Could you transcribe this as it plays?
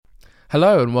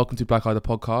Hello and welcome to Black Eye the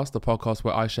podcast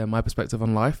where I share my perspective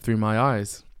on life through my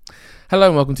eyes. Hello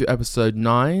and welcome to episode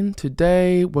 9.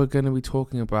 Today we're going to be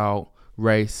talking about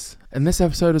race, and this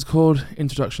episode is called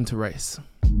Introduction to Race.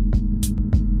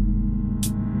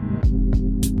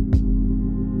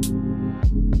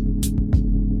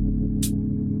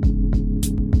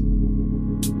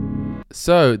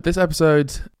 So this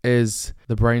episode is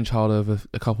the brainchild of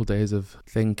a couple days of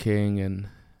thinking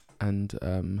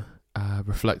and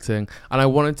reflecting, and I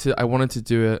wanted to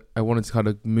do it. I wanted to kind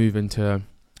of move into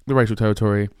the racial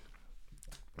territory,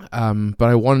 but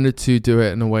I wanted to do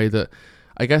it in a way that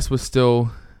I guess was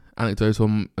still anecdotal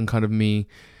and kind of me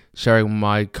sharing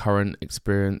my current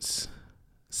experiences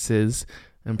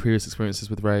and previous experiences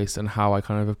with race and how I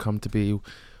kind of have come to be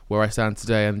where I stand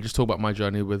today, and just talk about my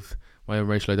journey with my own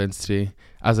racial identity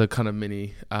as a kind of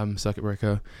mini circuit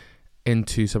breaker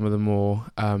into some of the more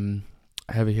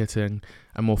heavy hitting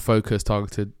and more focused,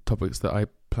 targeted topics that I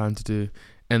plan to do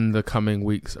in the coming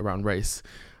weeks around race.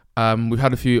 We've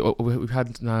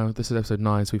had now, this is episode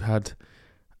 9, so we've had,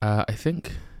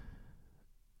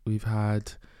 we've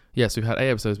had 8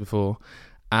 episodes before,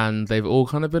 and they've all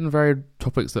kind of been very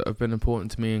topics that have been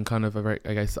important to me and kind of I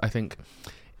think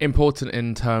important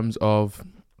in terms of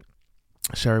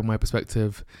sharing my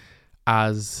perspective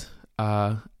as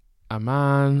a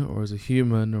man or as a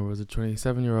human or as a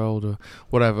 27-year-old or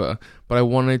whatever. But I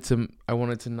wanted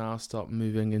to now start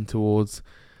moving in towards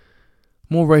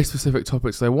more race-specific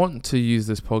topics. I want to use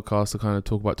this podcast to kind of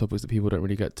talk about topics that people don't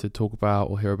really get to talk about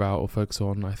or hear about or focus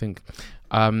on. I think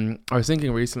I was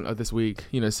thinking recently this week,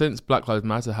 since Black Lives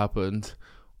Matter happened,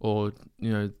 or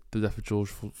the death of George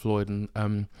Floyd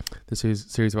and the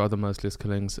series of other merciless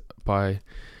killings by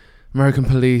American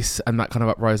police and that kind of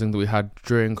uprising that we had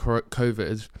during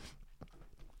COVID,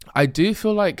 I do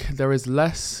feel like there is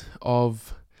less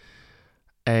of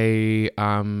a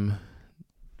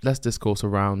less discourse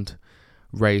around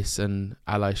race and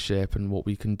allyship and what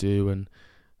we can do and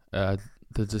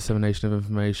the dissemination of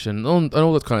information and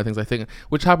all those kind of things, I think,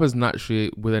 which happens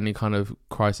naturally with any kind of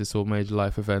crisis or major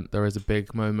life event. There is a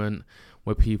big moment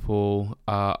where people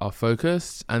are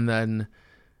focused, and then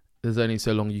there's only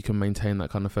so long you can maintain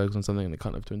that kind of focus on something, and it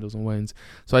kind of dwindles and wanes.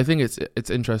 So I think it's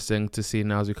interesting to see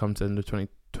now as we come to the end of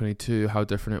 2022 how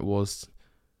different it was,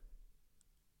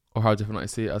 or how different I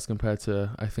see it as compared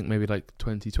to, I think, maybe like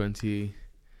 2020,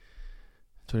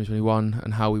 2021,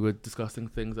 and how we were discussing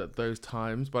things at those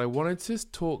times. But I wanted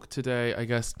to talk today, I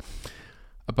guess,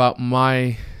 about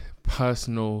my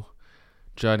personal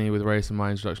journey with race and my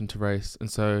introduction to race.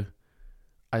 And so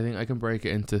I think I can break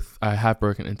it into, I have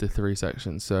broken it into 3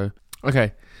 sections. So,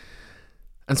 okay.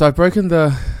 And so I've broken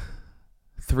the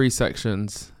 3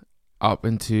 sections up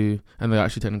into, and they're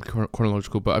actually technically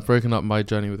chronological, but I've broken up my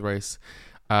journey with race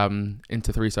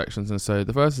into 3 sections. And so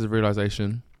the first is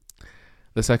realization.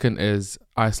 The second is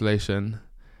isolation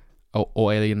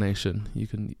or alienation. You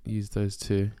can use those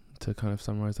two to kind of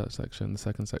summarize that section, the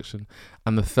second section.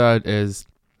 And the third is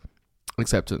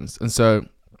acceptance. And so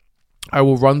I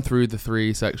will run through the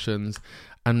 3 sections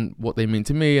and what they mean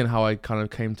to me and how I kind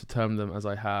of came to term them as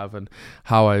I have, and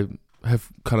how I have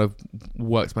kind of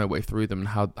worked my way through them and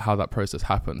how that process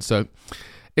happened. So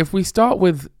if we start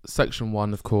with section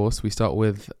 1, of course, we start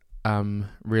with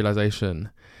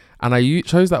realization. And I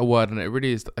chose that word, and it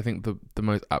really is, I think, the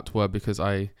most apt word, because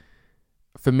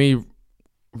for me,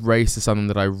 race is something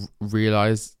that I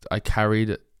realized I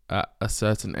carried at a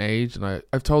certain age. And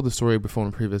I've told the story before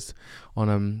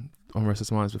on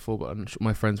Restless Minds before, but I'm sure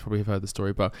my friends probably have heard the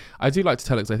story. But I do like to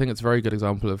tell it because I think it's a very good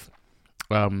example of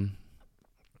the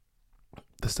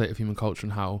state of human culture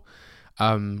and how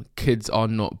kids are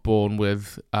not born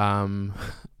with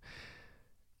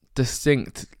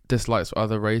distinct dislikes for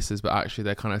other races, but actually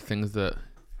they're kind of things that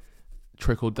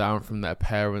trickle down from their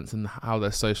parents and how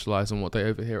they're socialized and what they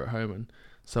overhear at home and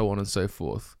so on and so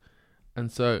forth.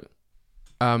 And so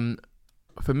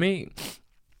for me,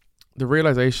 the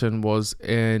realization was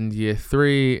in year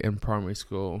 3 in primary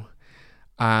school,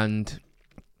 and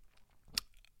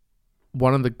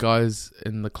one of the guys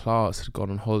in the class had gone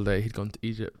on holiday. He'd gone to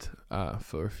Egypt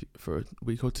for a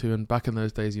week or 2, and back in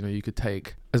those days, you could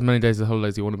take as many days of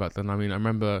holidays you wanted back then. I mean, I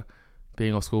remember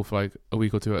being off school for like a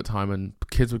week or 2 at a time, and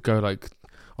kids would go like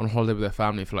on holiday with their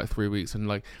family for like 3 weeks, and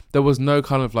like there was no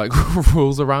kind of like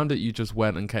rules around it. You just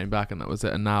went and came back, and that was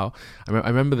it. And now I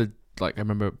remember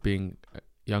being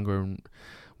younger and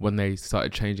when they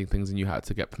started changing things and you had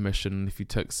to get permission. If you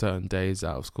took certain days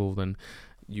out of school, then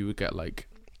you would get like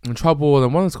in trouble. And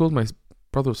then one of the schools my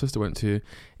brother or sister went to,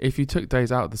 if you took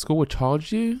days out, the school would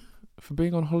charge you for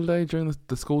being on holiday during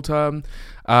the school term.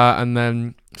 And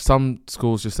then some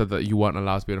schools just said that you weren't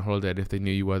allowed to be on holiday, and if they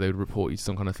knew you were, they would report you to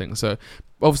some kind of thing. So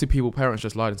obviously parents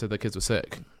just lied and said their kids were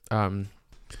sick, and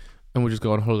would just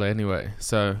go on holiday anyway.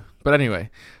 So, but anyway,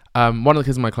 one of the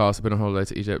kids in my class had been on holiday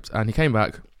to Egypt, and he came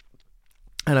back,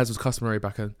 and as was customary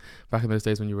back in those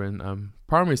days when you were in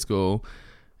primary school,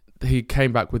 he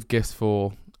came back with gifts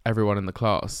for everyone in the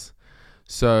class.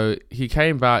 So he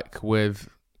came back with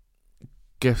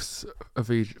gifts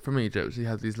from Egypt. He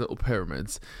had these little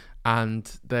pyramids, and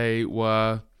they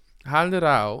were handed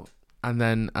out, and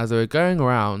then as they were going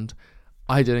around,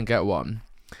 I didn't get one.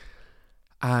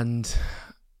 And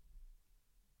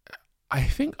I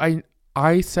think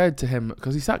I said to him,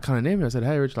 because he sat kind of near me, I said,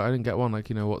 hey Rich, I didn't get one,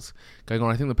 what's going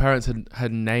on? I think the parents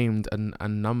had named and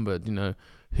numbered,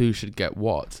 who should get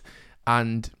what.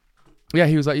 And yeah,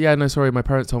 he was like, yeah, no, sorry, my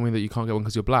parents told me that you can't get one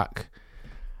because you're black.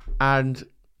 And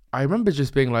I remember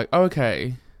just being like, oh,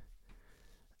 okay.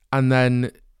 And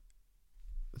then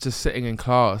just sitting in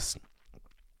class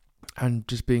and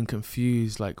just being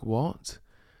confused, like, what?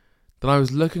 Then I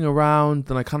was looking around,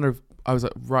 then I was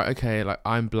like, right, okay, like,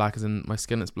 I'm black as in my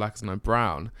skin is black as in I'm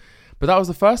brown. But that was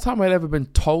the first time I'd ever been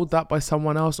told that by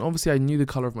someone else. And obviously, I knew the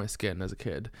colour of my skin as a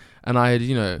kid. And I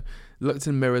had, looked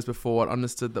in mirrors before and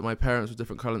understood that my parents were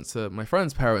different colours to my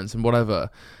friends' parents and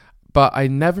whatever. But I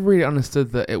never really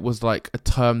understood that it was like a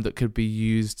term that could be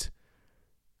used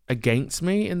against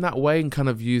me in that way and kind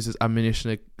of used as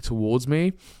ammunition towards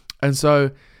me. And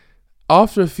so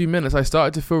after a few minutes, I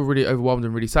started to feel really overwhelmed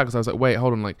and really sad, because I was like, wait,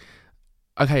 hold on, like,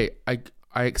 okay, I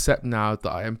accept now that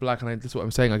I am black, and this is what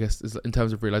I'm saying, I guess, is in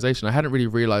terms of realization. I hadn't really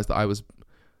realized that I was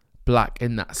black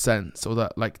in that sense, or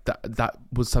that like that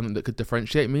was something that could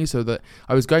differentiate me. So that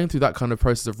I was going through that kind of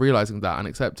process of realizing that and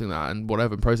accepting that and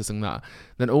whatever, and processing that.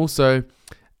 Then also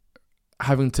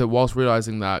having to, whilst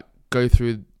realizing that, go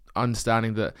through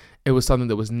understanding that it was something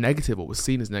that was negative, or was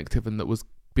seen as negative, and that was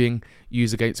being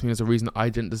used against me as a reason that I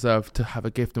didn't deserve to have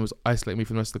a gift and was isolating me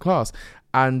from the rest of the class.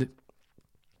 And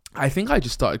I think I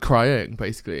just started crying,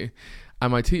 basically.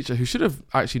 And my teacher, who should have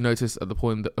actually noticed at the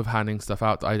point of handing stuff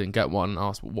out that I didn't get one,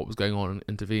 asked what was going on and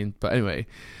intervened. But anyway,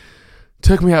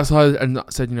 took me outside and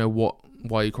said, why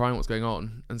are you crying? What's going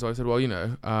on? And so I said, well,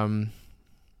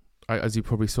 as you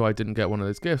probably saw, I didn't get one of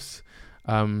those gifts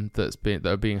that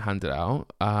are being handed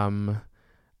out. I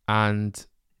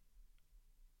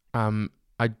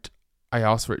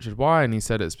asked Richard why, and he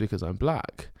said it's because I'm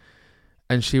black.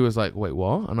 And she was like, wait,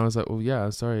 what? And I was like, well, yeah,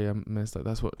 sorry, I missed that.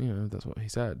 That's what he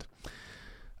said.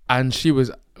 And she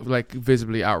was like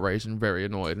visibly outraged and very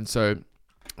annoyed. And so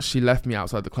she left me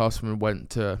outside the classroom and went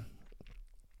to,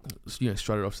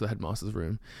 strutted off to the headmaster's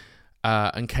room,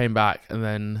 and came back. And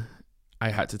then I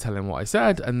had to tell him what I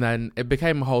said. And then it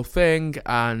became a whole thing.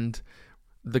 And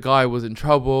the guy was in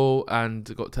trouble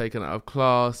and got taken out of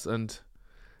class. And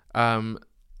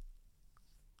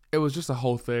it was just a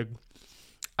whole thing.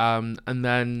 And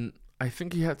then I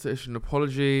think he had to issue an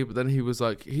apology, but then he was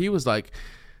like,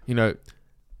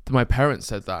 my parents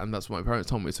said that, and that's what my parents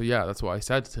told me. So yeah, that's what I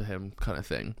said to him, kind of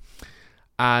thing.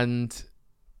 And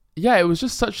yeah, it was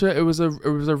just it was a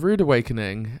rude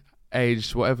awakening,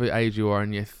 aged whatever age you are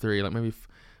in year 3, like maybe,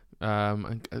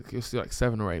 I guess like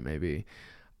 7 or 8 maybe,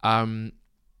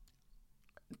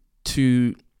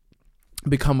 to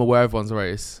become aware of one's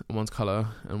race and one's colour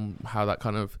and how that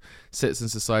kind of sits in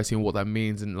society and what that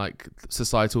means in like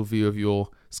societal view of your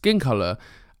skin colour,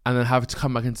 and then have to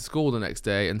come back into school the next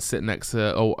day and sit next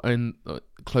to or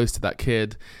close to that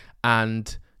kid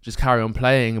and just carry on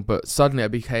playing. But suddenly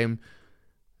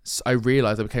I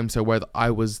realised I became so aware that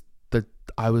I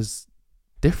was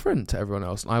different to everyone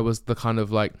else, and I was the kind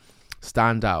of like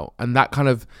standout, and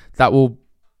that will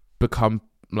become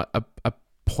like a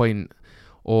point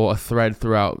or a thread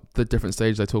throughout the different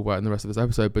stages I talk about in the rest of this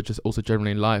episode, but just also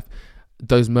generally in life,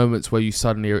 those moments where you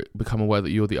suddenly become aware that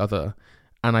you're the other.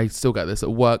 And I still get this at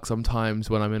work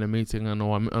sometimes when I'm in a meeting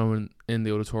or I'm in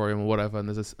the auditorium or whatever, and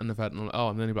there's an event and I'm like, oh,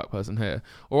 I'm the only black person here.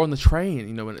 Or on the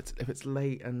train, if it's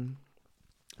late and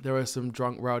there are some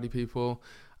drunk rowdy people,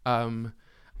 and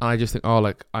I just think, oh,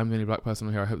 like, I'm the only black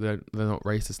person here, I hope they're not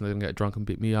racist and they don't get drunk and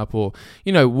beat me up. Or,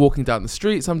 walking down the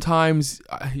street sometimes,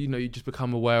 you just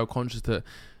become aware or conscious that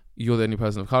you're the only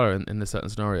person of colour in a certain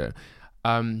scenario.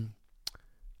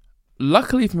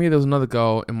 Luckily for me, there was another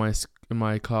girl in my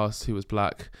class who was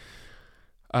black.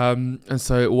 And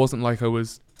so it wasn't like I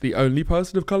was the only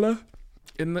person of colour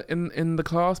in the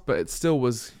class, but it still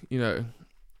was,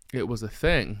 it was a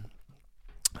thing.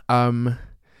 And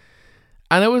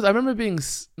I remember being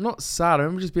not sad. I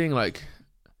remember just being like,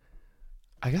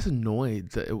 I guess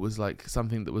annoyed that it was like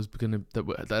something that was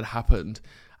that had happened,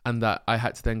 and that I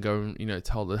had to then go and, you know,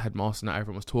 tell the headmaster that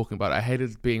everyone was talking about it. I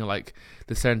hated being like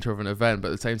the center of an event, but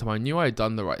at the same time, I knew I had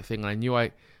done the right thing, and I knew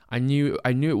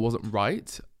it wasn't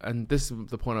right. And this is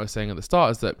the point I was saying at the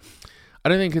start, is that I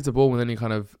don't think kids are born with any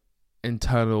kind of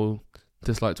internal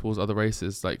dislike towards other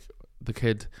races. Like, the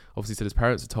kid obviously said his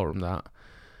parents had told him that,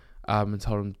 and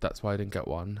told him that's why I didn't get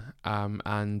one.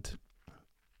 And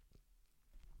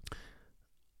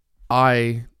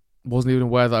I wasn't even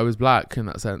aware that I was black in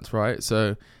that sense, right?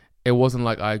 So it wasn't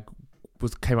like I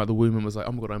came out the womb and was like,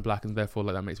 oh my God, I'm black, and therefore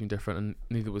like that makes me different. And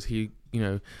neither was he, you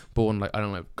know, born like I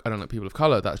don't like people of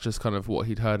color. That's just kind of what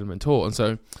he'd heard and been taught. And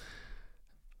so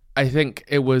I think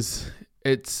it was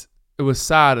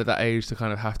sad at that age to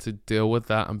kind of have to deal with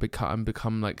that and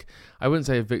become like, I wouldn't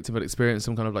say a victim, but experience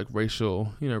some kind of like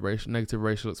negative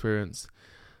racial experience.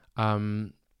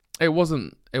 It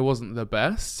wasn't the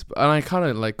best, and I kind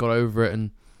of like got over it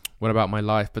and went about my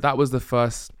life. But that was the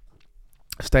first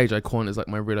stage I call it as like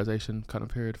my realization kind of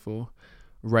period for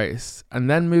race. And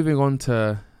then moving on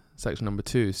to section number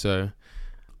 2, so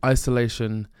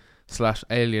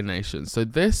isolation/alienation. So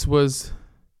this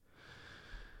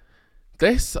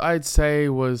I'd say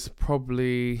was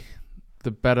probably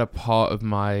the better part of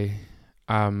my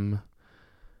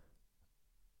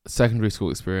secondary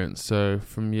school experience. So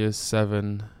from year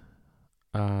 7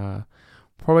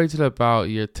 probably till about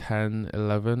year 10,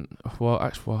 11. Well,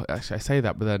 actually I say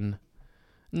that, but then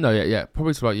no,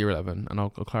 probably till about year 11, and I'll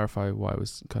clarify why I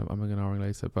was kind of umming and ahhing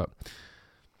later. But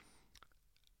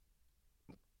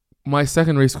my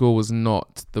secondary school was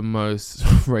not the most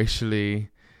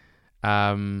racially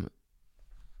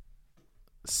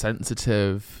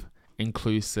sensitive,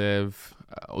 inclusive,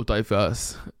 or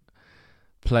diverse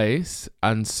place,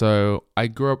 and so I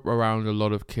grew up around a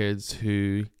lot of kids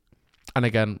who, and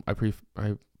again, I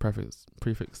preface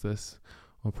this,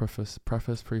 or preface,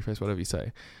 whatever you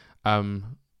say.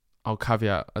 I'll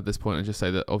caveat at this point and just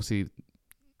say that obviously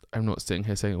I'm not sitting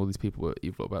here saying all these people were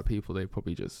evil or bad people. They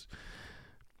probably just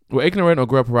were ignorant or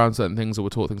grew up around certain things or were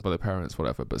taught things by their parents,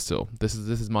 whatever. But still, this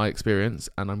is my experience,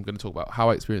 and I'm going to talk about how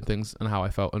I experienced things and how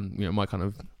I felt, and you know, my kind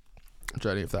of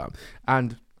journey of that.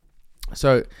 And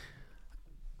so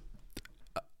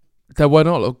there were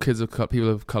not a lot of people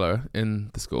of color in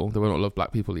the school. There were not a lot of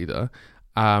black people either.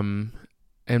 And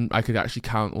I could actually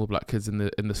count all the black kids in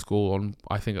the school on,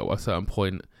 I think at a certain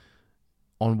point,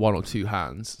 on 1 or 2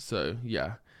 hands. So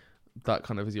yeah, that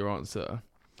kind of is your answer.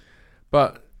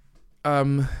 But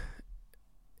it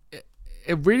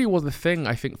really was a thing,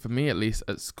 I think, for me at least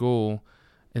at school,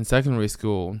 in secondary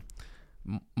school.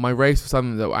 My race was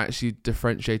something that actually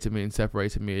differentiated me and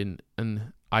separated me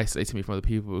and isolated me from other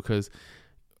people, because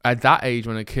at that age,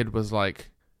 when a kid was like,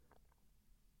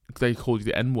 they called you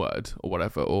the N-word or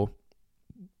whatever, or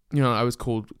you know, I was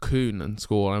called coon in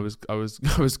school, and I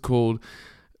was called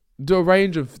a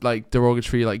range of like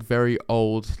derogatory, like very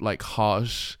old, like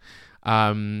harsh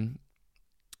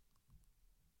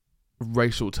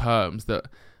racial terms that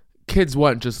kids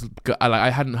weren't just like, I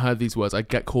hadn't heard these words. I'd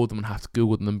get called them and have to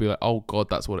Google them and be like, oh God,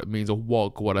 that's what it means, or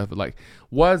wog, or whatever, like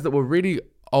words that were really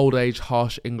old age,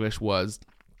 harsh English words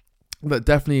that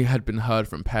definitely had been heard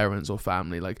from parents or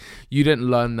family. Like, you didn't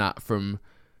learn that from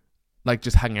like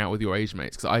just hanging out with your age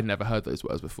mates, because I'd never heard those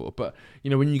words before. But you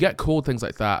know, when you get called things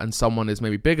like that, and someone is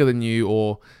maybe bigger than you,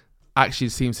 or actually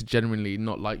seems to genuinely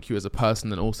not like you as a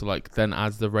person, and also like then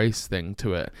adds the race thing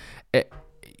to it, I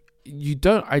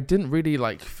didn't really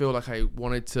like feel like I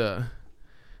wanted to,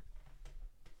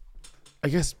 I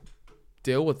guess,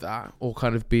 deal with that or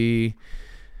kind of be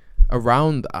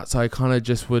around that. So I kind of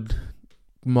just would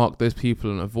mark those people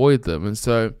and avoid them. And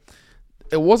so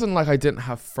it wasn't like I didn't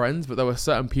have friends, but there were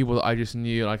certain people that I just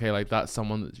knew, like, hey, like that's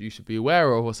someone that you should be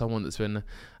aware of, or someone that's been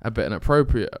a bit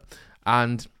inappropriate.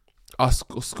 And our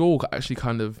school actually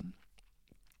kind of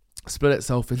split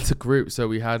itself into groups. So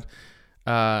we had,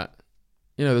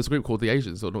 there's a group called the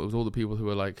Asians, so it was all the people who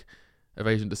were like of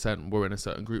Asian descent were in a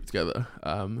certain group together.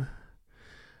 And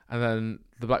then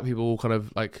the black people all kind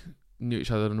of like knew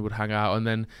each other and would hang out. And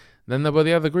then there were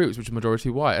the other groups, which were majority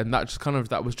white, and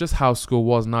that was just how school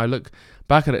was. And I look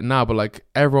back at it now, but like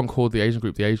everyone called the Asian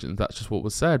group the Asians. That's just what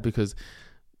was said, because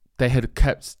they had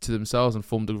kept to themselves and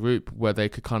formed a group where they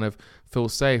could kind of feel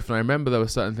safe. And I remember there were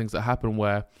certain things that happened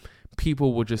where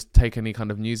people would just take any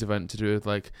kind of news event to do with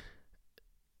like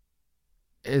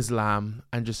Islam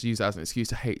and just use that as an excuse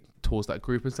to hate towards that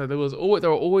group. And so there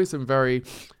were always some very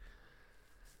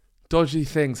dodgy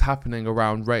things happening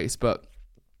around race. But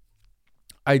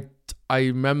I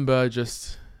remember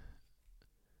just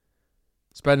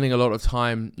spending a lot of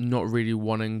time not really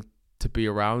wanting to be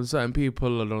around certain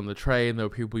people. And on the train, there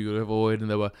were people you would avoid, and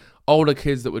there were older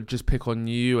kids that would just pick on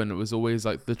you, and it was always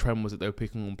like the trend was that they were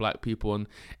picking on black people, and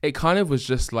it kind of was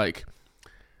just like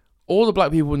all the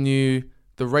black people knew,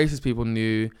 the racist people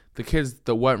knew, the kids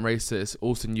that weren't racist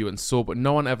also knew and saw, but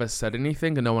no one ever said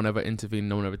anything, and no one ever intervened,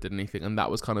 no one ever did anything, and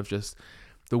that was kind of just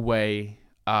the way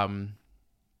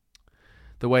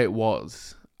it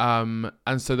was. And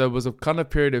so there was a kind of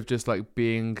period of just like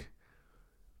being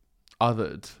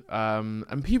othered,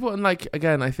 and people, and like,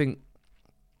 again, I think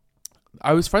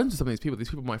I was friends with some of these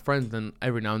people were my friends, and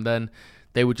every now and then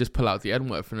they would just pull out the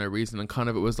N-word for no reason, and kind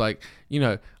of it was like, you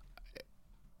know,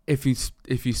 if you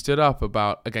stood up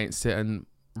against it and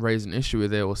raised an issue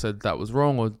with it, or said that was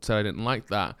wrong, or said I didn't like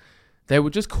that, they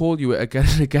would just call you it again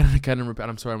and again and again and repeat.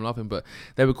 I'm sorry, I'm laughing, but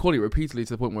they would call you repeatedly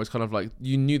to the point where it's kind of like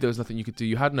you knew there was nothing you could do.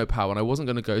 You had no power, and I wasn't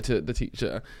going to go to the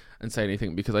teacher and say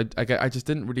anything because I just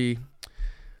didn't really.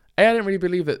 I didn't really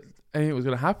believe that anything was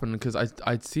going to happen, because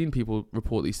I'd seen people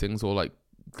report these things, or like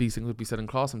these things would be said in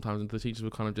class sometimes, and the teachers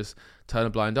would kind of just turn a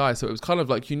blind eye. So it was kind of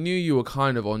like you knew you were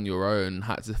kind of on your own,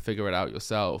 had to figure it out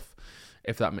yourself,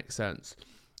 if that makes sense.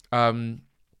 And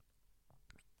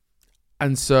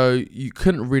so you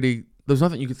couldn't really, there was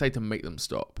nothing you could say to make them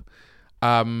stop.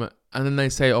 And then they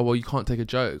say, oh, well, you can't take a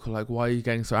joke, or like, why are you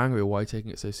getting so angry, or why are you taking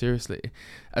it so seriously?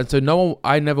 And so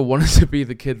I never wanted to be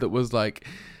the kid that was like,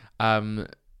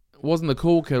 wasn't the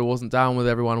cool kid, wasn't down with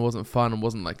everyone, wasn't fun, and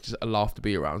wasn't like just a laugh to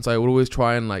be around. So I would always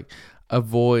try and like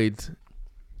avoid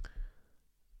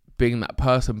being that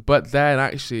person. But then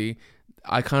actually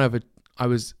I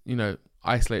was, you know,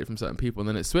 isolated from certain people, and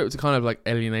then it switched to kind of like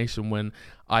alienation when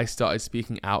I started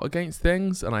speaking out against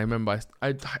things. And I remember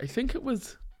I think it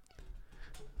was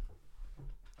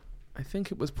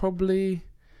probably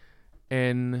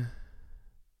in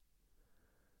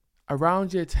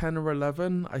around year 10 or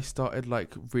 11, I started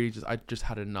like really I just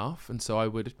had enough. And so I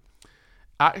would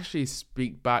actually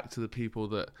speak back to the people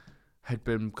that had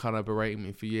been kind of berating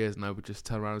me for years, and I would just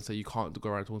turn around and say, you can't go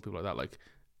around talking to people like that, like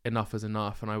enough is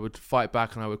enough. And I would fight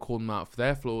back, and I would call them out for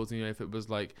their flaws, you know, if it was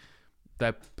like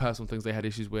their personal things they had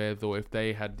issues with, or if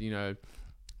they had, you know,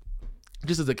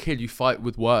 just as a kid you fight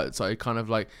with words. So I kind of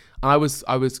like, and I was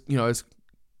you know, I was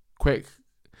quick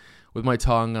with my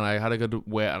tongue, and I had a good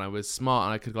wit, and I was smart,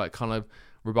 and I could like kind of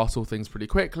rebuttal things pretty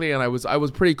quickly, and I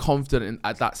was pretty confident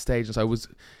at that stage, and so I was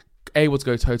able to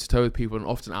go toe to toe with people and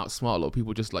often outsmart a lot of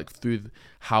people just like through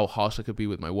how harsh I could be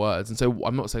with my words. And so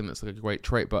I'm not saying that's like a great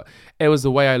trait, but it was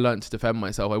the way I learned to defend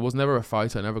myself. I was never a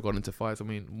fighter. I never got into fights. I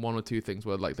mean, one or two things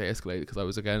were like they escalated because I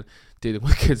was again dealing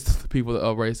with kids, the people that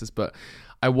are racist, but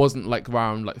I wasn't like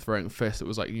around like throwing fists. It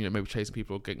was like, you know, maybe chasing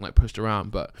people or getting like pushed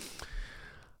around. But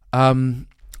and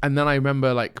then I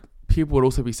remember like people would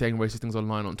also be saying racist things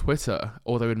online on Twitter,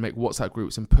 or they would make WhatsApp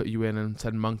groups and put you in and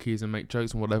send monkeys and make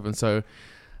jokes and whatever. And so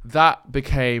that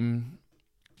became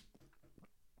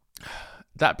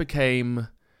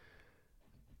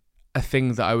a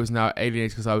thing that I was now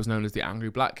alienated, because I was known as the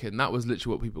angry black kid, and that was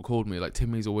literally what people called me. Like,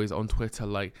 Timmy's always on Twitter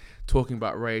like talking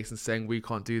about race and saying we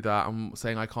can't do that, and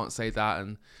saying I can't say that.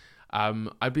 And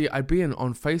I'd be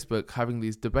on Facebook having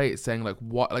these debates saying like,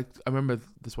 what, like I remember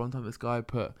this one time this guy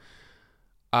put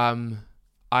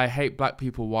I hate black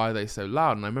people, why are they so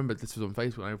loud? And I remember this was on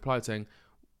Facebook, and I replied saying,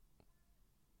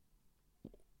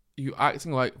 you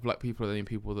acting like black people are the only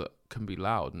people that can be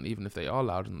loud, and even if they are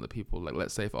louder than the people, like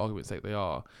let's say for argument's sake they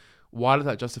are, why does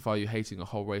that justify you hating a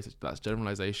whole race? That's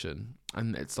generalization,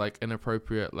 and it's like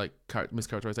inappropriate like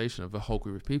mischaracterization of a whole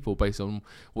group of people based on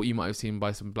what you might have seen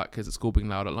by some black kids at school being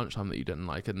loud at lunchtime that you didn't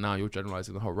like, and now you're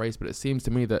generalizing the whole race. But it seems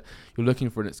to me that you're looking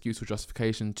for an excuse or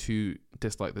justification to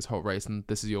dislike this whole race, and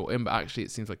this is your in, but actually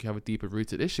it seems like you have a deeper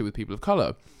rooted issue with people of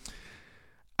color.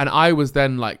 And I was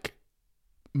then like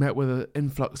met with an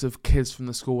influx of kids from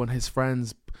the school and his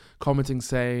friends commenting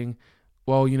saying,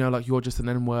 well, you know, like you're just an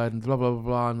N-word and blah blah blah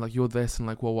blah, and like you're this, and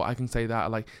like, well, I can say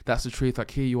that, like that's the truth, like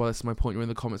here you are, this is my point, you're in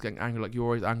the comments getting angry, like you're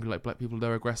always angry, like black people,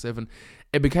 they're aggressive. And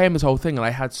it became this whole thing, and I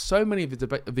had so many of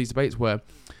these debates where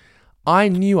I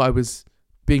knew I was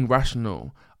being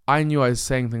rational, I knew I was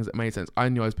saying things that made sense, I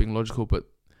knew I was being logical, but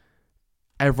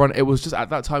everyone, it was just at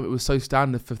that time, it was so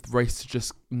standard for race to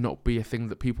just not be a thing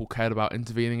that people cared about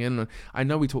intervening in. And I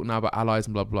know we talk now about allies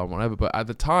and blah blah and whatever, but at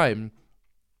the time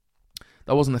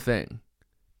that wasn't a thing.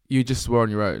 You just were on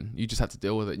your own. You just had to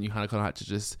deal with it, and you kind of had to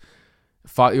just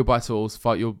fight your battles,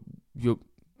 fight your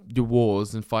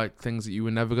wars, and fight things that you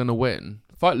were never going to win.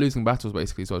 Fight losing battles,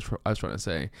 basically, is what I was trying to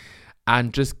say.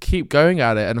 And just keep going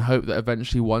at it and hope that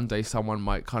eventually one day someone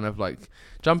might kind of like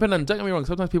jump in. And don't get me wrong,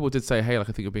 sometimes people did say, hey, like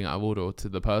I think you're being out of order, or to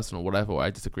the person or whatever, or I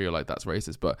disagree, or like that's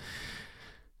racist. But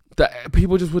that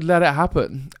people just would let it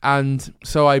happen. And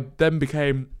so I then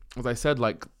became, as I said,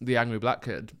 like the angry black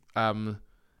kid. And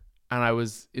I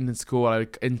was in school. I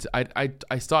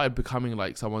started becoming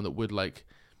like someone that would like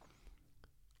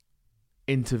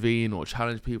intervene or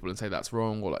challenge people and say that's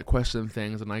wrong, or like question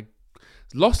things. And I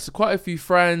lost quite a few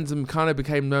friends and kind of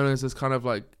became known as this kind of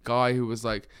like guy who was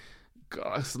like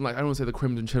I don't want to say the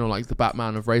Crimson Chin or like the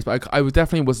Batman of race, but I was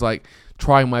definitely was like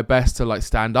trying my best to like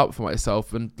stand up for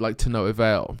myself, and like to no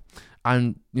avail.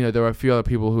 And you know, there were a few other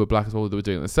people who were black as well that were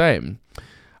doing the same.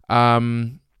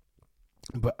 And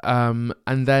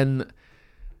then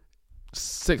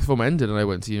sixth form ended and I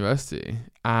went to university,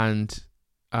 and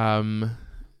I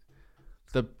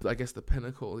guess the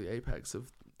pinnacle, the apex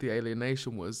of the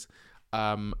alienation was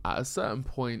at a certain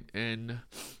point in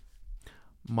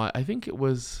I think it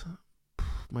was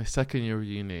my second year of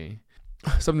uni.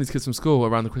 Some of these kids from school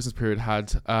around the Christmas period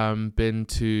had been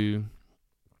to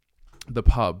the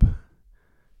pub,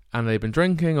 and they've been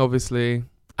drinking, obviously.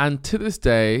 And to this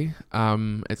day,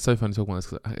 it's so funny talking about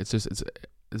this, because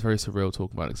it's very surreal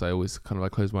talking about it, because I always kind of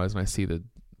like close my eyes and I see the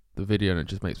video, and it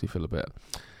just makes me feel a bit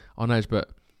on edge.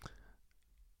 But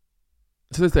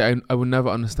to this day, I will never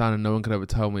understand, and no one could ever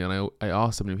tell me. And I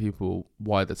asked so many people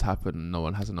why this happened, and no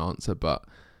one has an answer. But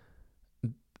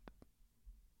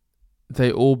they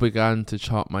all began to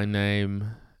chant my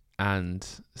name and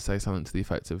say something to the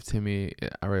effect of Timmy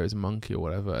Areo's a monkey or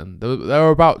whatever. And there were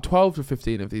about 12 to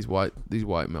 15 of these white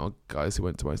male guys who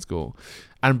went to my school.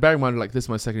 And bearing in mind, like, this is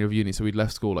my second year of uni, so we'd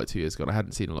left school like 2 years ago, and I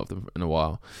hadn't seen a lot of them in a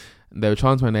while. And they were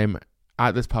chanting my name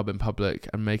at this pub in public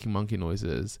and making monkey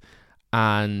noises.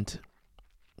 And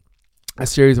a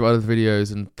series of other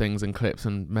videos and things and clips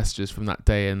and messages from that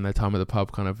day and their time at the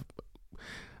pub kind of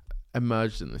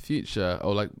emerged in the future,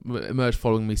 or like emerged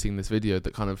following me seeing this video,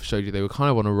 that kind of showed you they were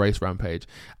kind of on a race rampage.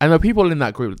 And there were people in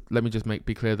that group, let me just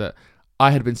be clear, that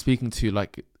I had been speaking to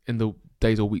like in the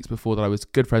days or weeks before, that I was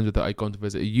good friends with, that I'd gone to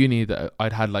visit a uni, that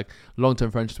I'd had like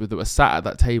long-term friendships with, that were sat at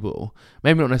that table,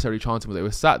 maybe not necessarily chanting, but they were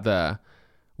sat there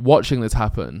watching this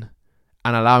happen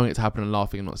and allowing it to happen and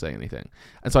laughing and not saying anything.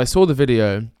 And so I saw the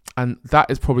video, and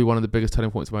that is probably one of the biggest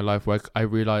turning points of my life, where I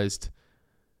realized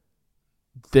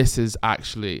this is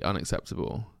actually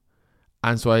unacceptable.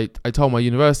 And so I told my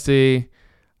university,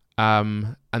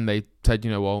 and they said,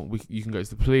 you know, well, you can go to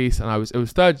the police. And it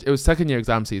was second year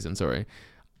exam season, sorry.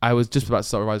 I was just about to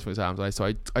start revising for exams. So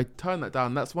I turned that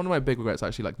down. That's one of my big regrets,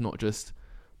 actually, like not just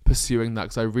pursuing that,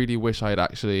 because I really wish I had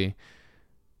actually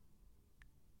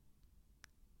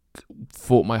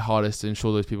fought my hardest to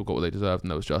ensure those people got what they deserved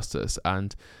and there was justice.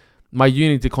 And my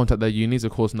uni did contact their unis.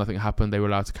 Of course, nothing happened. They were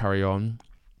allowed to carry on.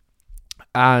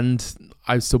 And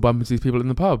I still bump into these people in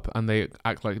the pub, and they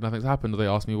act like nothing's happened, or they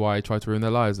ask me why I tried to ruin their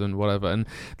lives and whatever. And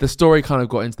the story kind of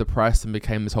got into the press and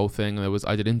became this whole thing. And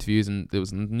I did interviews, and there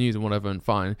was news and whatever, and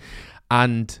fine.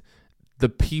 And the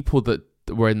people that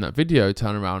were in that video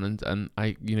turn around and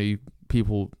I, you know,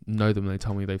 people know them and they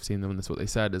tell me they've seen them, and that's what they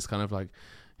said. It's kind of like,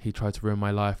 he tried to ruin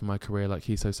my life and my career, like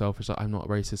he's so selfish, like I'm not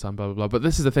racist, I'm blah blah blah. But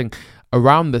this is the thing,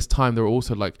 around this time they were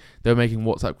also like, they were making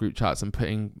WhatsApp group chats and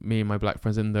putting me and my black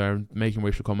friends in there and making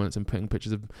racial comments and putting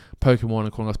pictures of Pokemon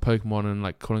and calling us Pokemon and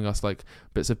like calling us like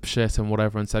bits of shit and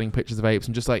whatever, and sending pictures of apes,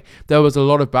 and just like there was a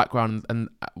lot of background. And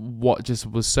what just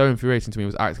was so infuriating to me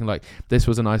was acting like this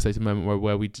was an isolated moment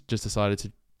where we just decided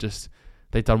to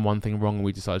they'd done one thing wrong and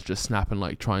we decided to just snap and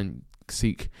like try and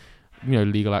seek, you know,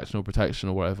 legal action or protection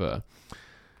or whatever.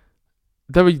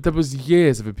 There was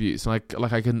years of abuse, and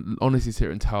I can honestly sit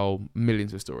here and tell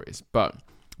millions of stories. But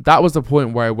that was the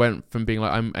point where I went from being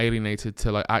like, I'm alienated,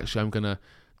 to like, actually I'm gonna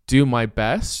do my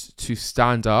best to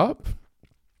stand up.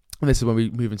 And this is when we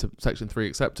move into section 3,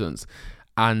 acceptance,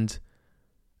 and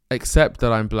accept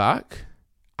that I'm black,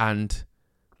 and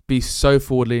be so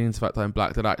forward leaning to the fact that I'm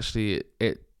black that actually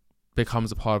it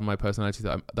becomes a part of my personality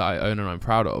that I own and I'm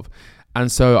proud of.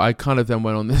 And so I kind of then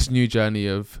went on this new journey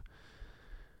of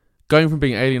going from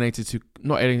being alienated to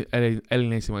not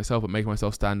alienating myself, but making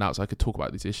myself stand out so I could talk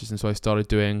about these issues. And so I started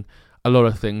doing a lot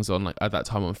of things on, like, at that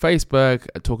time on Facebook,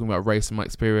 talking about race and my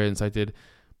experience. I did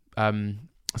some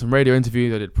radio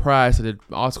interviews, I did press, I did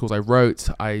articles, I wrote,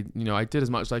 I did as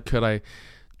much as I could. I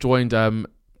joined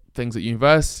things at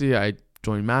university. I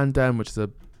joined Mandem, which is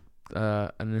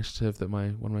an initiative that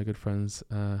one of my good friends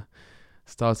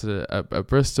started at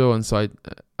Bristol. And so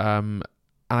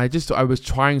I was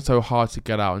trying so hard to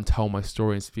get out and tell my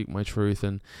story and speak my truth.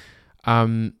 And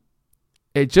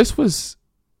it just was,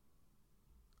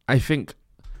 I think,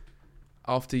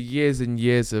 after years and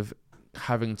years of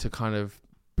having to kind of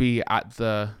be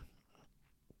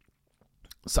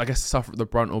suffer the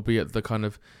brunt, or be at the kind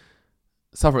of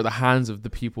suffer at the hands of the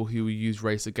people who use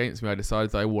race against me, I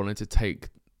decided that I wanted to take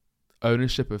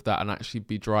ownership of that and actually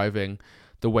be driving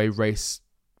the way race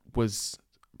was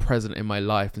present in my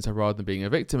life. And so rather than being a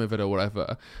victim of it or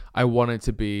whatever, I wanted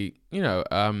to be,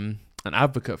 an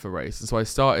advocate for race. And so I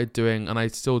started doing, and I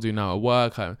still do now at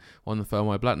work, I'm on the Firm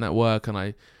My Black Network, and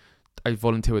I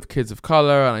volunteer with kids of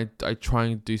colour, and I try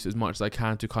and do as much as I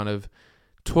can to kind of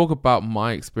talk about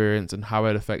my experience and how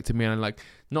it affected me. And like,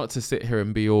 not to sit here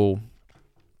and be all,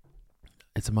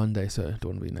 it's a Monday, so I don't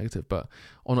want to be negative,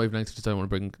 or not even negative, just don't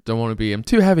want to be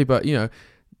too heavy. But,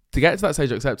 to get to that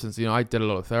stage of acceptance, I did a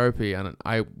lot of therapy, and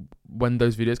when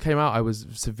those videos came out, I was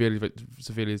severely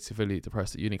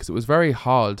depressed at uni, because it was very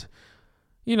hard,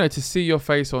 to see your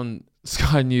face on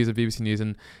Sky News and BBC News,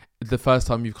 and the first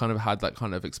time you've kind of had that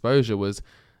kind of exposure was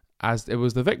as it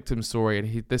was the victim story,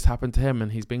 and this happened to him,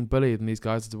 and he's being bullied, and these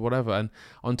guys did whatever. And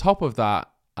on top of that,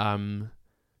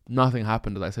 nothing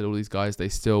happened. As I said, all these guys, they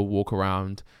still walk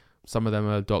around. Some of them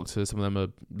are doctors, some of them are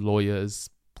lawyers,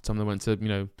 some of them went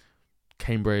to,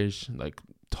 Cambridge, like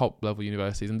top level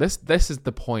universities. And this is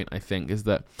the point, I think, is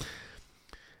that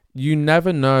you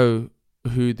never know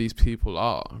who these people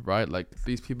are, right? Like,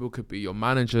 these people could be your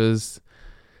managers,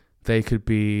 they could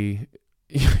be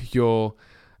your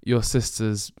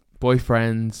sister's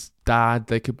boyfriend's dad,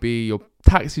 they could be your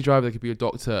taxi driver, they could be your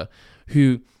doctor,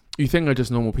 who you think are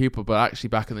just normal people, but actually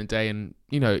back in the day, and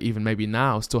even maybe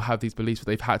now, still have these beliefs, but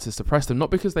they've had to suppress them, not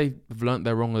because they've learnt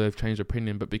they're wrong or they've changed their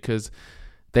opinion, but because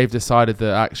they've decided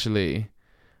that actually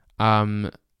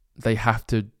they have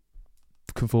to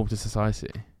conform to society.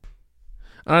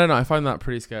 And I don't know, I find that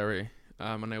pretty scary,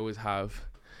 and I always have,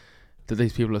 that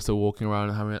these people are still walking around,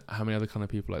 and how many other kind of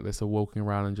people like this are walking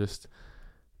around and just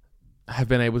have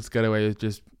been able to get away with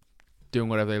just doing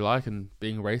whatever they like and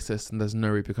being racist, and there's no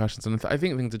repercussions. And I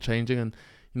think things are changing, and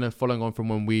following on from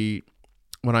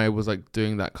when I was like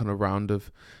doing that kind of round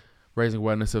of raising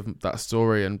awareness of that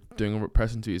story and doing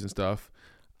press interviews and stuff,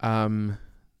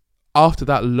 after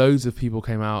that, loads of people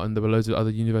came out, and there were loads of other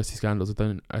university scandals.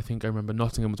 I think I remember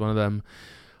Nottingham was one of them,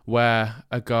 where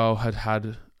a girl had,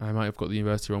 I might have got the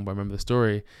university wrong, but I remember the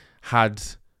story,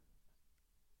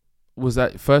 was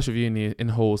at first year of uni in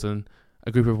halls, and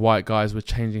a group of white guys were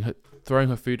throwing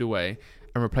her food away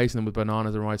and replacing them with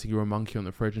bananas and writing "You're a monkey" on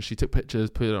the fridge. And she took pictures,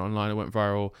 put it online, it went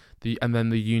viral. And then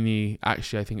the uni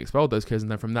actually, I think, expelled those kids.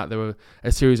 And then from that, there were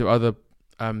a series of other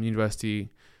university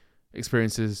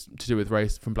experiences to do with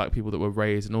race from black people that were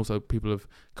raised, and also people of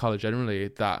colour generally,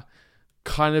 that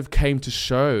kind of came to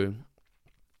show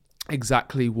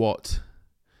exactly what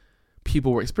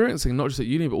people were experiencing, not just at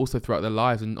uni, but also throughout their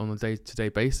lives and on a day-to-day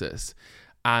basis.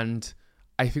 And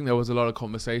I think there was a lot of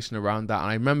conversation around that. And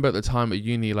I remember at the time at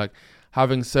uni, like,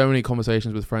 having so many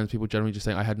conversations with friends, people generally just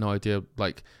saying, I had no idea,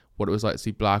 like, what it was like to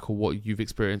see black, or what you've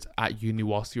experienced at uni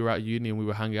whilst you were at uni and we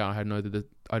were hanging out. I had no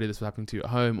idea this was happening to you at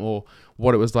home, or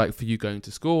what it was like for you going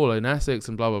to school in Essex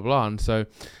and blah, blah, blah. And so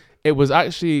it was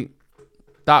actually,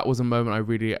 that was a moment I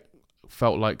really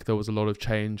felt like there was a lot of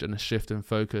change and a shift in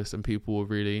focus, and people were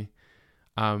really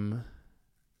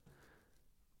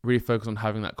focused on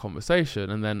having that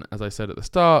conversation. And then, as I said at the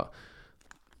start,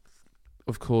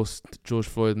 of course, George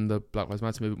Floyd and the Black Lives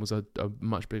Matter movement was a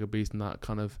much bigger beast, and that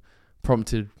kind of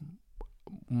prompted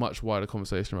much wider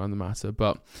conversation around the matter.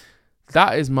 But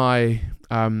that is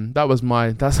that's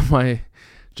my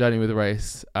journey with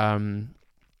race, an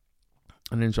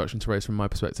introduction to race from my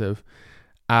perspective.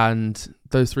 And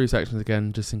those three sections,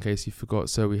 again, just in case you forgot.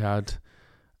 So we had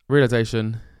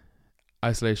realization,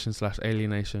 isolation /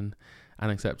 alienation,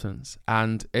 and acceptance.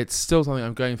 And it's still something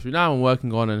I'm going through now and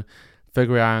working on, and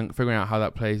figuring out how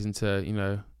that plays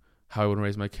into, how I want to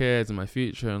raise my kids and my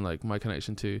future, and like my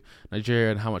connection to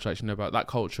Nigeria, and how much I actually know about that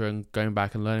culture, and going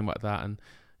back and learning about that, and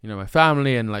my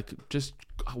family, and like just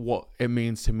what it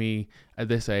means to me at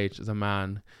this age as a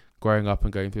man growing up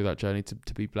and going through that journey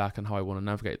to be black, and how I want to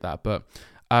navigate that. But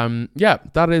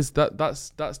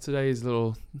that's today's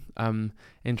little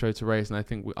intro to race, and I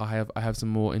think I have some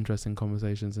more interesting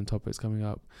conversations and topics coming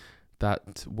up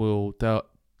that will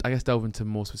delve into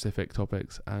more specific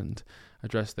topics and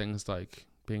address things like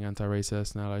being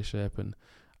anti-racist and allyship, and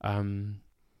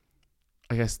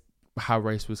I guess how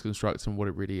race was constructed and what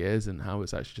it really is, and how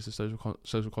it's actually just a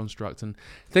social construct, and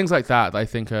things like that I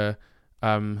think are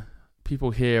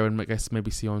people hear and I guess maybe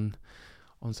see on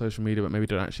social media, but maybe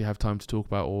don't actually have time to talk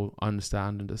about or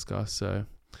understand and discuss. So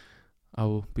I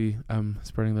will be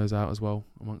spreading those out as well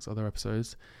amongst other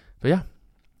episodes. But yeah,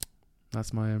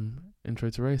 that's my intro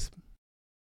to race.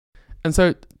 And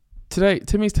so today,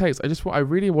 Timmy's Takes, I was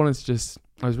reading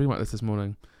about this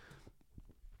morning,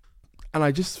 and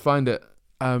I just find it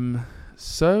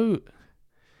so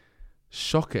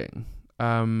shocking.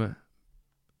 Sorry,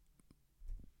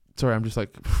 I'm just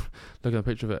like looking at a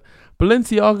picture of it.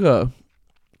 Balenciaga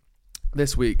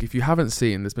this week, if you haven't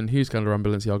seen, there's been a huge scandal around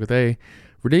Balenciaga. They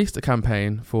released a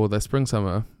campaign for their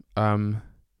spring-summer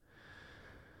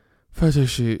photo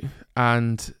shoot,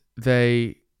 and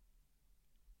they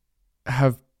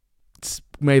have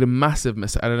made a massive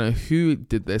mistake. I don't know who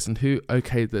did this and who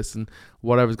okayed this and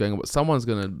whatever's going on, but someone's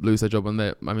going to lose their job. And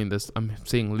I'm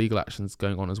seeing legal actions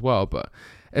going on as well. But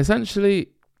essentially,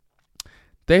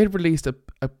 they had released a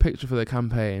picture for their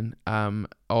campaign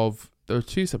of, there were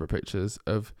two separate pictures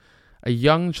of a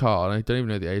young child. I don't even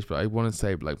know the age, but I want to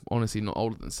say, like, honestly, not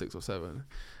older than 6 or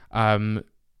 7,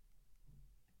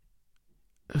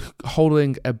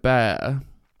 holding a bear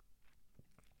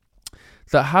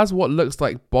that has what looks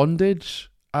like bondage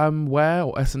wear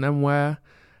or S&M wear,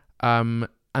 and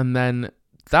then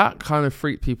that kind of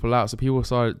freaked people out. So people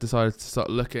decided to start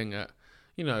looking at,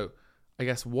 I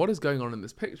guess, what is going on in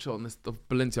this picture on the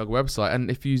Balenciaga website.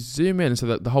 And if you zoom in, so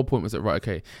that the whole point was that, right,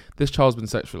 okay, this child's been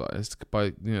sexualized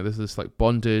by, this is like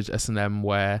bondage, S&M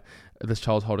wear, this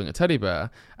child's holding a teddy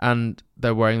bear, and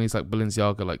they're wearing these like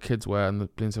Balenciaga, like kids wear, and the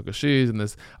Balenciaga shoes, and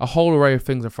there's a whole array of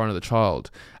things in front of the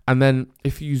child. And then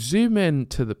if you zoom in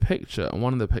to the picture, and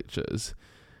one of the pictures,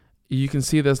 you can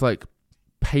see there's like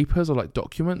papers or like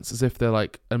documents as if they're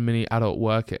like a mini adult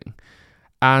working.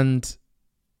 And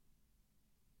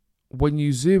when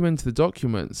you zoom into the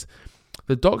documents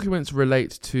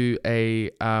relate to a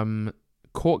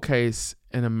court case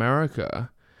in America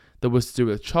that was to do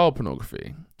with child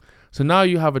pornography. So now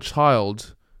you have a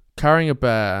child carrying a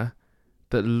bear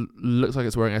that looks like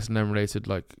it's wearing S&M related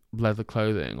like leather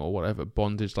clothing or whatever,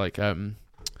 bondage, like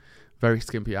very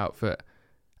skimpy outfit.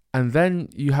 And then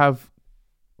you have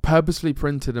purposely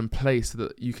printed and placed so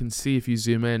that you can see, if you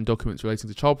zoom in, documents relating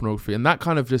to child pornography. And that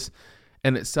kind of just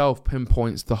in itself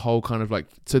pinpoints the whole kind of like,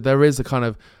 so there is a kind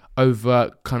of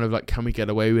overt kind of like, can we get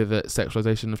away with it,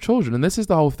 sexualization of children. And this is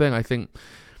the whole thing. I think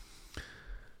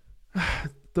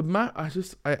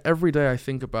every day I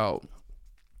think about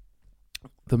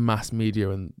the mass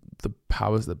media and the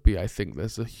powers that be. I think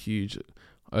there's a huge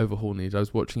overhaul need. I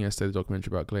was watching yesterday the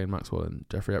documentary about Ghislaine Maxwell and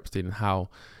Jeffrey Epstein, and how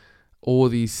all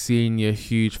these senior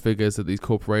huge figures of these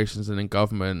corporations and in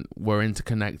government were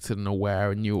interconnected and aware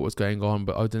and knew what was going on,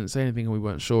 but I didn't say anything and we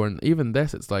weren't sure. And even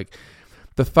this, it's like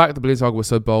the fact that Balenciaga was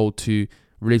so bold to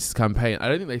release this campaign, I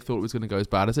don't think they thought it was going to go as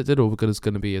bad as it did, or it was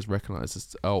going to be as recognised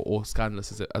as, or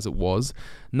scandalous as it was.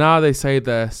 Now they say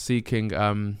they're seeking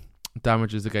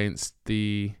damages against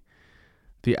the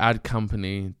ad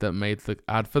company that made the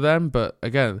ad for them. But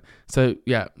again, so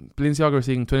yeah, Balenciaga are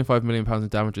seeking £25 million in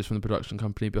damages from the production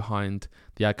company behind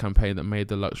the ad campaign that made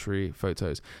the luxury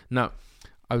photos. Now,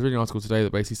 I was reading an article today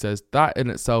that basically says that in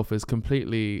itself is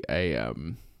completely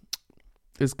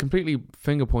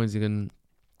finger pointing and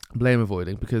blame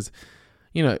avoiding, because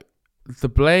the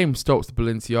blame stops the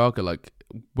Balenciaga. Like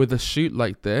with a shoot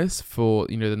like this for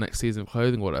the next season of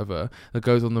clothing or whatever that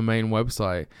goes on the main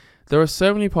website, there are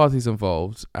so many parties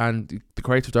involved, and the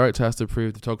creative director has to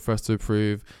approve, the photographer has to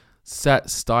approve, set,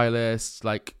 stylists,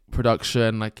 like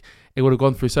production, like it would have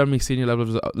gone through so many senior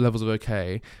levels of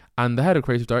okay, and the head of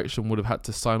creative direction would have had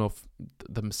to sign off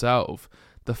themselves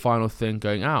the final thing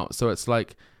going out. So it's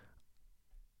like,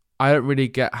 I don't really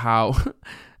get how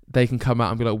they can come out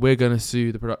and be like, we're going to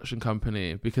sue the production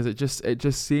company, because it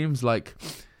just seems like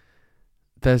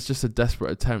there's just a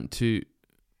desperate attempt to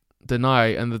deny.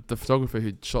 And the photographer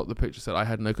who shot the picture said, I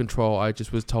had no control, I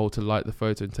just was told to light the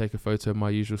photo and take a photo in my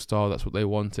usual style, that's what they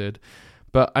wanted.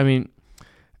 But I mean,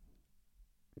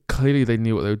 clearly they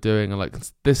knew what they were doing, and like,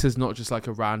 this is not just like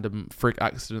a random freak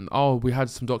accident. Oh, we had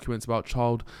some documents about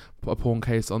child porn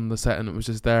case on the set and it was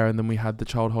just there, and then we had the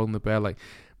child holding the bear. Like,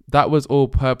 that was all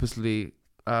purposely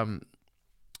done.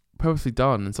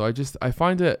 And so I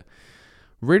find it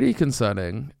really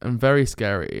concerning and very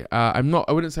scary. I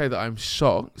wouldn't say that I'm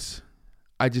shocked.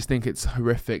 I just think it's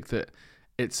horrific that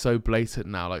it's so blatant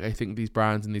now. Like, I think these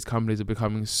brands and these companies are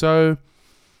becoming so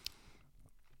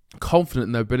confident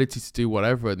in their ability to do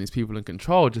whatever, and these people in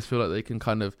control just feel like they can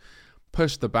kind of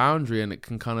push the boundary, and it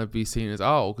can kind of be seen as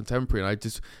contemporary.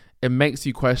 And it makes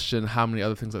you question how many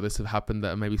other things like this have happened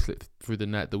that are maybe slipped through the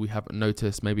net that we haven't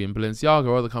noticed, maybe in Balenciaga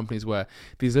or other companies, where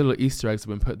these little Easter eggs have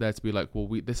been put there to be like, well,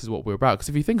 this is what we're about. Because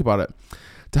if you think about it,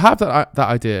 to have that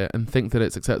idea and think that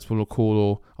it's acceptable or cool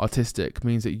or artistic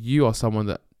means that you are someone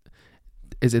that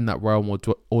is in that realm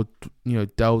or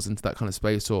delves into that kind of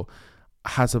space, or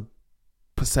has a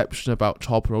perception about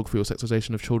child pornography or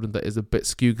sexualization of children that is a bit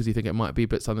skewed because you think it might be a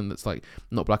bit something that's like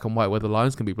not black and white, where the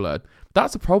lines can be blurred.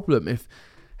 That's a problem if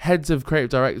heads of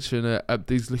creative direction at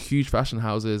these huge fashion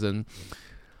houses and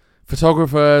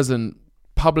photographers and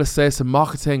publicists and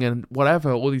marketing and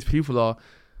whatever, all these people are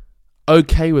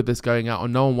okay with this going out,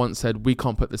 and no one once said we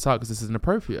can't put this out because this is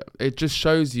inappropriate. It just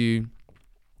shows you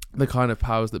the kind of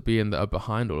powers that be and that are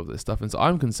behind all of this stuff. And so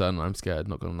I'm concerned and I'm scared,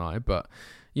 not gonna lie, but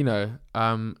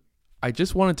I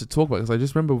just wanted to talk about it because I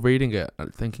just remember reading it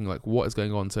and thinking, like, what is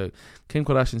going on? So Kim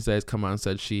Kardashian today has come out and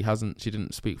said she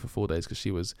didn't speak for 4 days because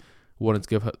she wanted to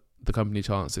give the company a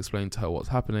chance to explain to her what's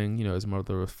happening. As a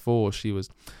mother of 4, she was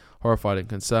horrified and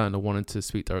concerned and wanted to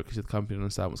speak directly to the company and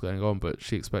understand what's going on, but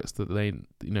she expects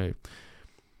that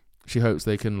she hopes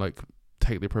they can, like,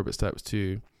 take the appropriate steps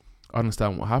to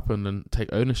understand what happened and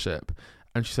take ownership.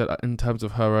 And she said in terms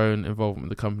of her own involvement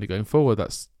with the company going forward,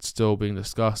 that's still being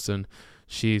discussed, and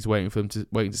she's waiting to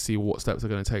see what steps they're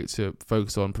going to take to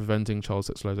focus on preventing child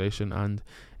sexualization and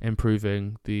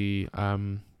improving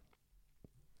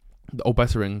or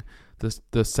bettering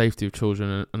the safety of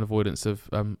children and avoidance of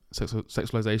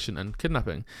sexualization and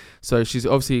kidnapping. So she's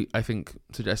obviously, I think,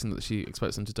 suggesting that she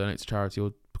expects them to donate to charity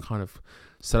or kind of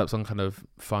set up some kind of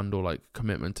fund or, like,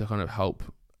 commitment to kind of help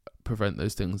prevent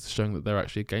those things, showing that they're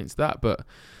actually against that. But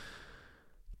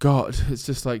God, it's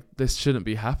just like, this shouldn't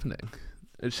be happening.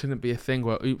 It shouldn't be a thing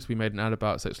where, oops, we made an ad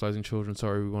about sexualizing children,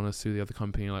 sorry, we want to sue the other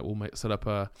company, like, we'll set up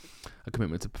a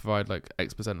commitment to provide, like,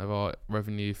 X% of our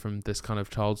revenue from this kind of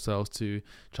child sales to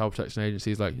child protection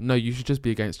agencies. Like, no, you should just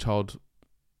be against child,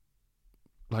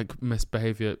 like,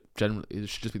 misbehavior generally. It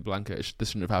should just be blanket. This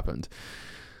shouldn't have happened.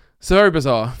 So very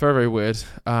bizarre, very, very weird,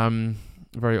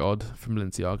 very odd from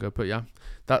Balenciaga. But yeah,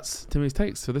 that's Timmy's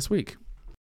takes for this week.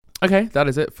 Okay, that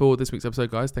is it for this week's episode,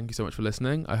 guys. Thank you so much for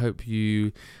listening. I hope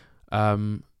you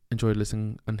enjoyed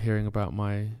listening and hearing about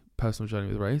my personal journey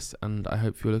with race, and I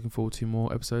hope you're looking forward to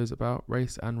more episodes about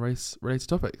race and race-related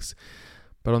topics.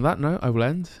 But on that note, I will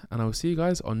end, and I will see you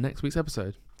guys on next week's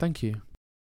episode. Thank you.